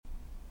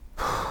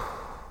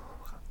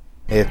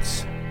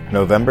It's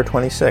November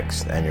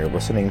 26th, and you're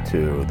listening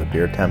to the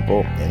Beer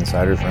Temple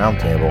Insiders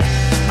Roundtable.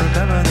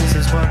 Remember, this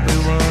is what we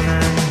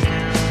wanted.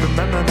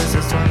 Remember, this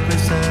is what we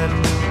said.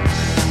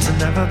 To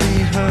never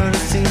be heard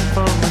or seen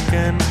from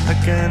again.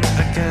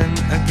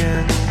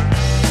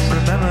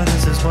 Remember,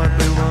 this is what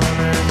we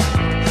wanted.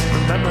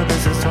 Remember,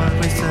 this is what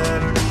we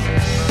said.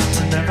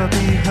 To never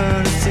be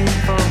heard or seen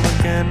from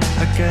again.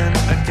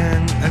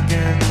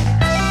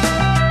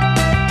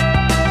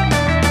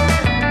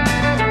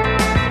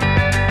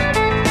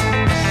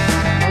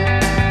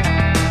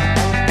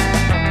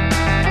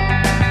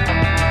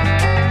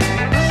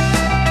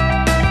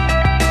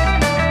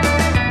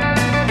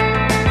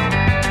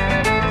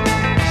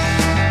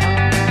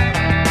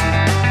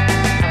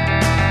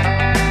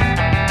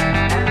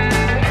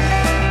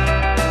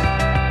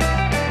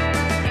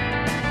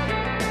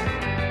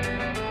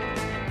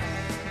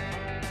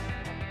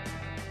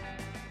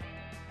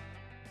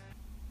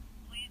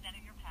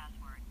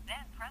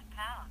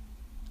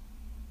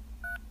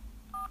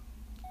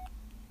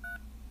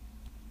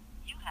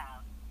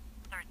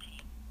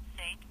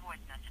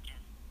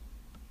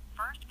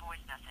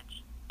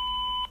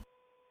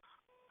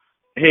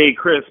 Hey,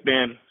 Chris,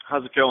 man.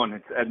 How's it going?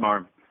 It's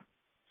Edmar.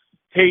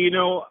 Hey,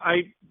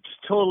 I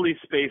just totally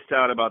spaced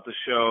out about the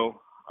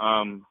show.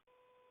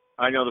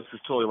 I know this is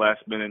totally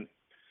last minute.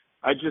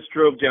 I just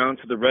drove down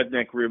to the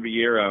Redneck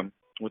Riviera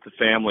with the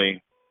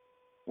family.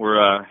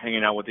 We're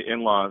hanging out with the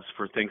in-laws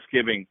for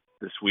Thanksgiving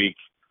this week.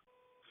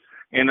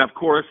 And, of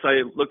course,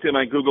 I looked at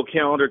my Google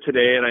Calendar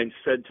today, and I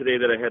said today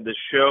that I had this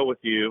show with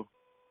you,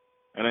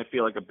 and I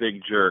feel like a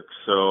big jerk.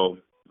 So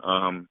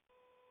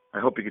I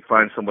hope you could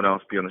find someone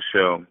else to be on the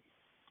show.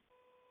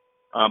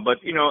 But,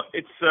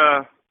 it's,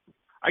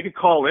 I could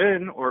call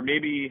in, or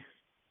maybe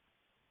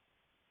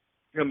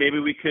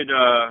we could,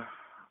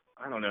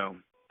 I don't know.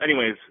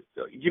 Anyways,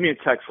 give me a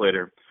text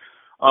later.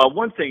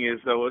 One thing is,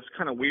 though, it's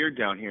kind of weird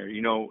down here.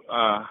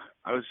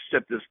 I was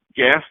at this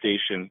gas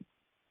station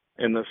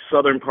in the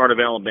southern part of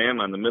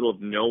Alabama in the middle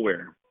of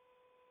nowhere.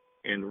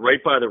 And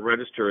right by the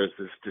register is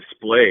this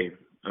display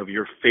of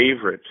your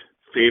favorite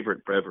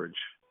beverage.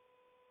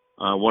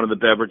 One of the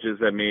beverages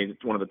that made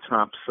one of the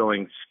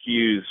top-selling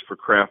SKUs for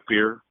craft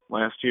beer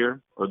last year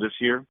or this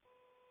year.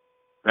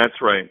 That's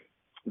right.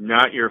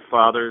 Not Your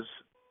Father's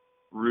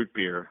root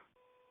beer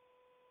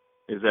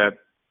is at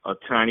a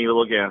tiny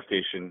little gas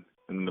station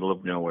in the middle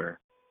of nowhere,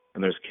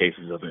 and there's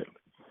cases of it.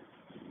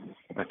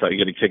 I thought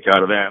you'd get a kick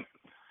out of that.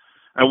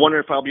 I wonder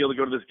if I'll be able to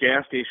go to this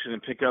gas station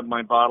and pick up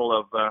my bottle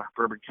of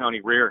Bourbon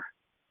County Rare.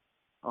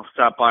 I'll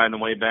stop by on the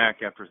way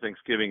back after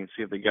Thanksgiving and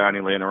see if they got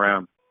any laying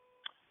around.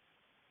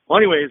 Well,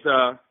 anyways,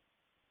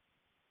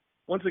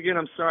 once again,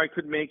 I'm sorry I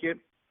couldn't make it.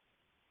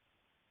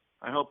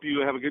 I hope you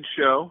have a good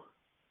show.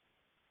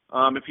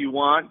 If you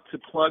want to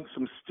plug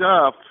some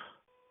stuff,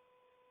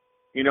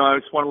 I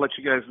just want to let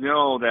you guys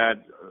know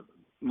that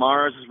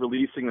Mars is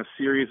releasing a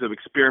series of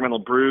experimental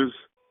brews.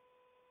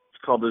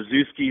 It's called the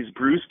Zewski's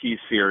Brewski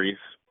series,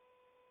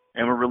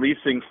 and we're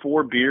releasing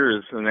 4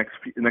 beers in the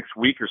next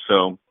week or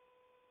so.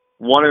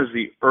 One is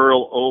the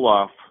Earl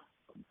Olaf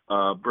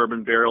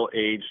bourbon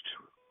barrel-aged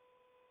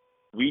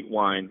wheat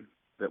wine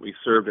that we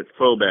served at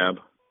Fobab.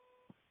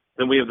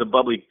 Then we have the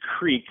Bubbly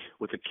Creek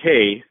with a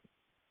K.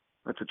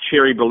 That's a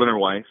cherry Berliner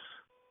Weiss.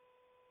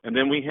 And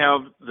then we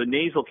have the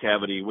Nasal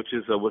Cavity, which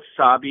is a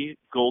wasabi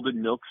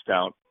golden milk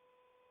stout,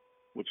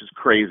 which is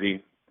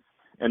crazy.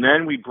 And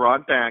then we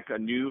brought back a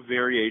new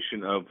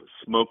variation of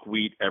smoked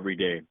wheat every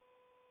day,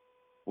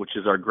 which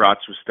is our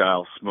Gratzer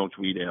style smoked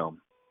wheat ale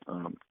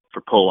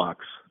for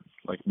Polacks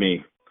like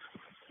me.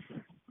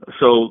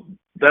 So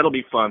that'll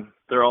be fun.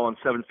 They're all on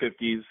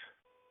 750s.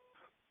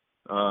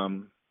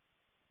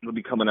 It'll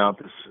be coming out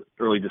this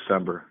early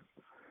December.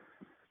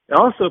 And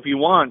also, if you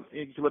want,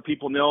 you can let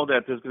people know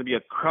that there's going to be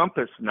a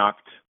Krampusnacht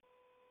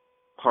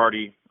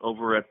party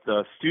over at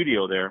the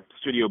studio there,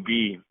 Studio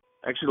B.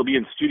 Actually, it'll be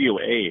in Studio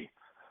A,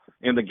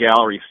 in the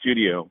gallery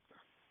studio,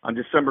 on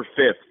December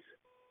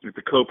 5th at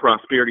the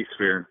Co-Prosperity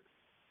Sphere.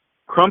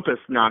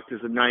 Krampusnacht is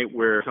a night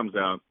where it comes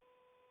out.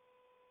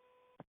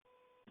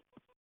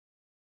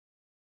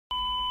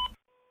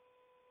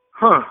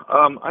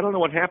 I don't know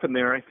what happened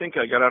there. I think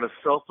I got out of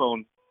cell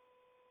phone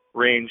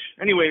range.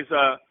 Anyways,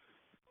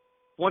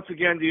 once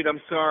again, dude, I'm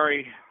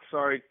sorry.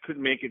 Sorry,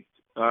 couldn't make it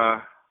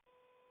for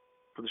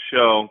the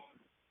show.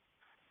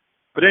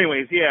 But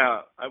anyways,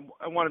 yeah,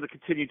 I wanted to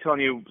continue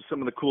telling you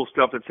some of the cool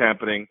stuff that's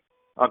happening.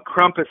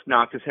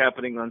 Krampusnacht is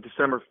happening on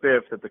December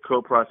 5th at the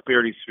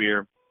Co-Prosperity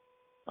Sphere.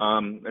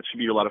 That should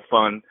be a lot of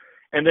fun.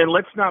 And then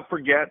let's not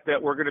forget that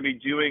we're going to be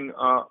doing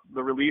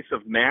the release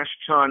of Mash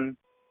Chun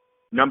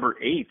number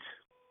 8.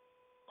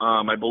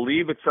 I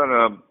believe it's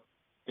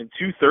in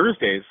 2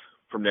 Thursdays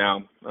from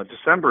now,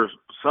 December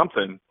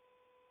something.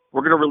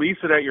 We're going to release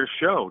it at your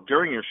show,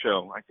 during your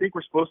show. I think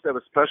we're supposed to have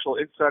a special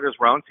Insiders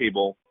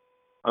Roundtable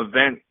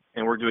event,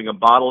 and we're doing a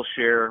bottle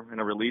share and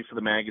a release of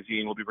the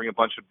magazine. We'll be bringing a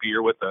bunch of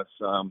beer with us.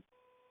 I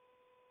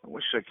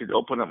wish I could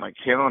open up my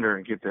calendar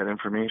and get that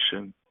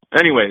information.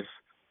 Anyways,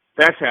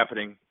 that's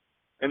happening.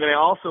 And then I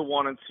also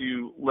wanted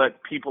to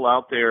let people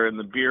out there in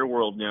the beer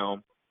world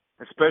know,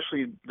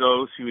 especially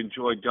those who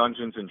enjoy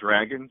Dungeons and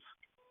Dragons,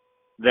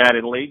 that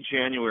in late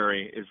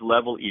January is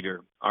Level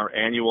Eater, our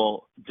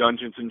annual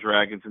Dungeons and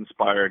Dragons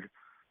inspired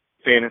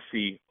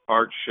fantasy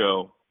art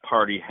show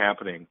party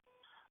happening.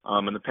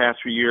 In the past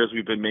few years,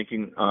 we've been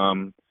making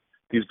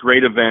these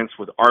great events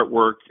with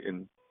artwork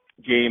and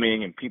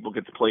gaming, and people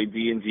get to play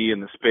D&D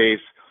in the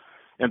space.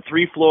 And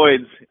Three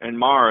Floyds and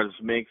Mars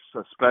makes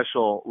a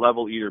special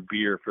Level Eater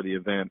beer for the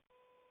event,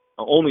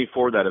 only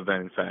for that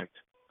event, in fact.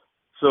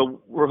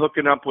 So we're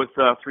hooking up with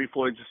Three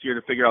Floyds this year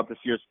to figure out this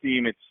year's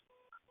theme. It's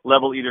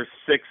Level Eater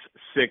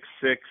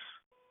 666.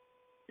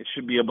 It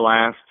should be a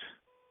blast.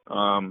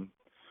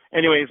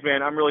 Anyways,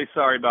 man, I'm really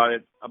sorry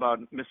about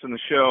missing the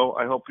show.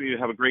 I hope you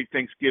have a great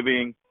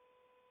Thanksgiving.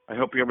 I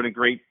hope you're having a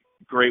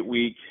great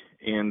week.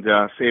 And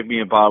save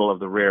me a bottle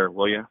of the rare,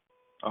 will you?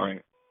 All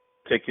right.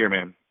 Take care,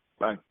 man.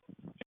 Bye.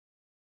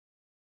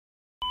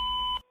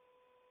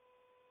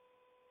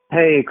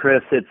 Hey,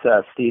 Chris, it's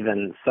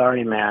Steven.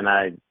 Sorry, man,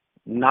 I'm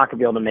not going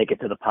to be able to make it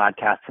to the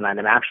podcast tonight.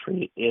 I'm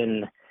actually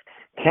in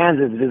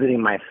Kansas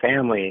visiting my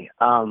family.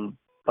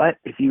 But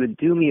if you would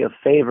do me a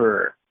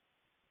favor,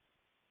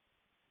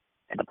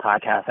 in the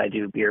podcast I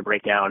do Beer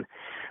Breakdown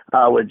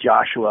with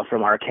Joshua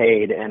from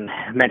Arcade, and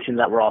mention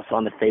that we're also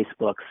on the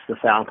Facebooks, the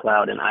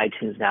SoundCloud, and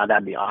iTunes now,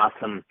 that'd be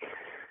awesome.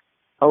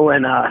 Oh,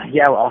 and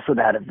also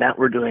that event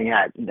we're doing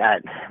at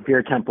that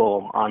Beer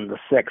Temple on the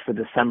 6th of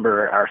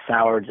December, our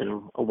Sours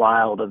and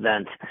Wild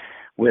event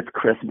with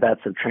Chris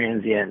Betts of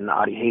Transient and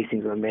Audie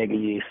Hastings of Omega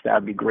Yeast.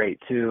 That'd be great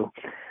too.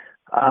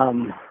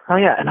 And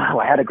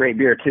I had a great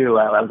beer too.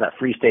 I was at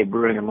Free State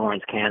Brewing in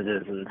Lawrence,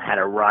 Kansas, and had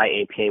a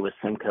rye APA with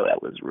Simcoe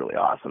that was really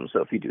awesome.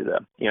 So if you do the,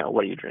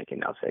 what are you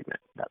drinking now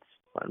segment, that's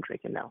what I'm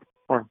drinking now.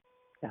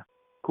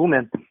 Cool,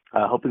 man.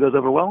 Hope it goes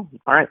over well.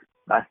 All right,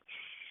 bye.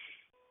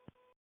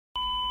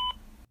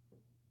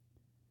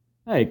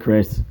 Hey,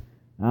 Chris.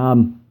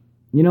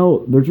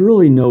 There's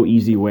really no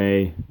easy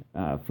way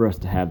for us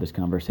to have this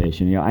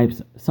conversation. I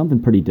have something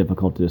pretty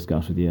difficult to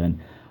discuss with you, and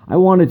I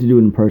wanted to do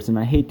it in person.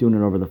 I hate doing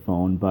it over the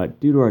phone, but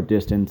due to our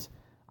distance,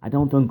 I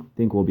don't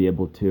think we'll be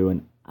able to,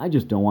 and I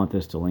just don't want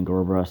this to linger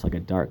over us like a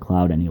dark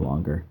cloud any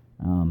longer.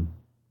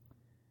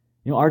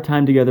 Our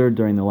time together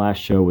during the last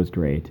show was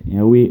great.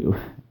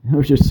 There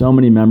was just so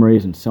many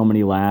memories and so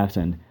many laughs,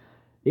 and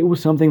it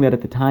was something that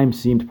at the time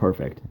seemed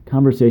perfect.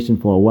 Conversation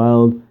flowed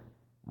well.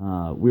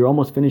 We were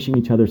almost finishing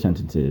each other's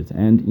sentences,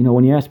 and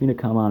when you asked me to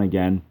come on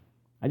again,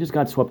 I just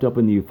got swept up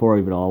in the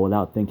euphoria of it all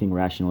without thinking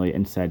rationally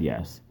and said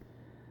yes.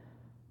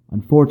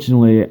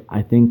 Unfortunately,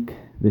 I think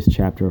this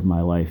chapter of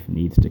my life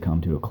needs to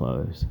come to a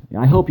close.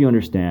 I hope you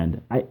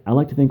understand. I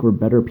like to think we're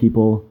better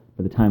people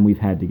for the time we've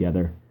had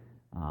together.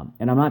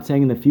 And I'm not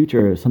saying in the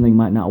future something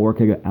might not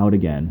work out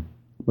again,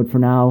 but for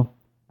now,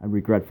 I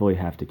regretfully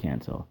have to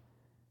cancel.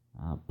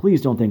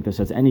 Please don't think this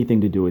has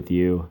anything to do with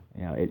you.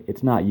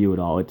 It's not you at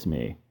all, it's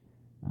me.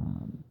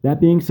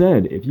 That being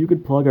said, if you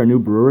could plug our new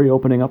brewery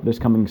opening up this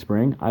coming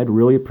spring, I'd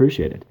really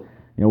appreciate it.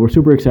 We're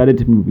super excited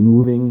to be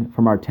moving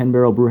from our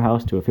 10-barrel brew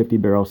house to a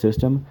 50-barrel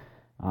system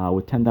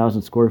with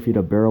 10,000 square feet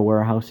of barrel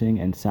warehousing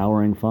and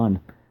souring fun.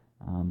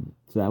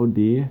 So that would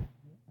be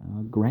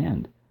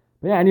grand.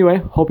 But anyway,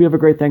 hope you have a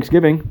great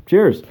Thanksgiving.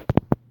 Cheers.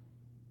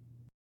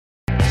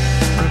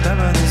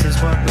 Remember, this is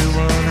what we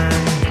want.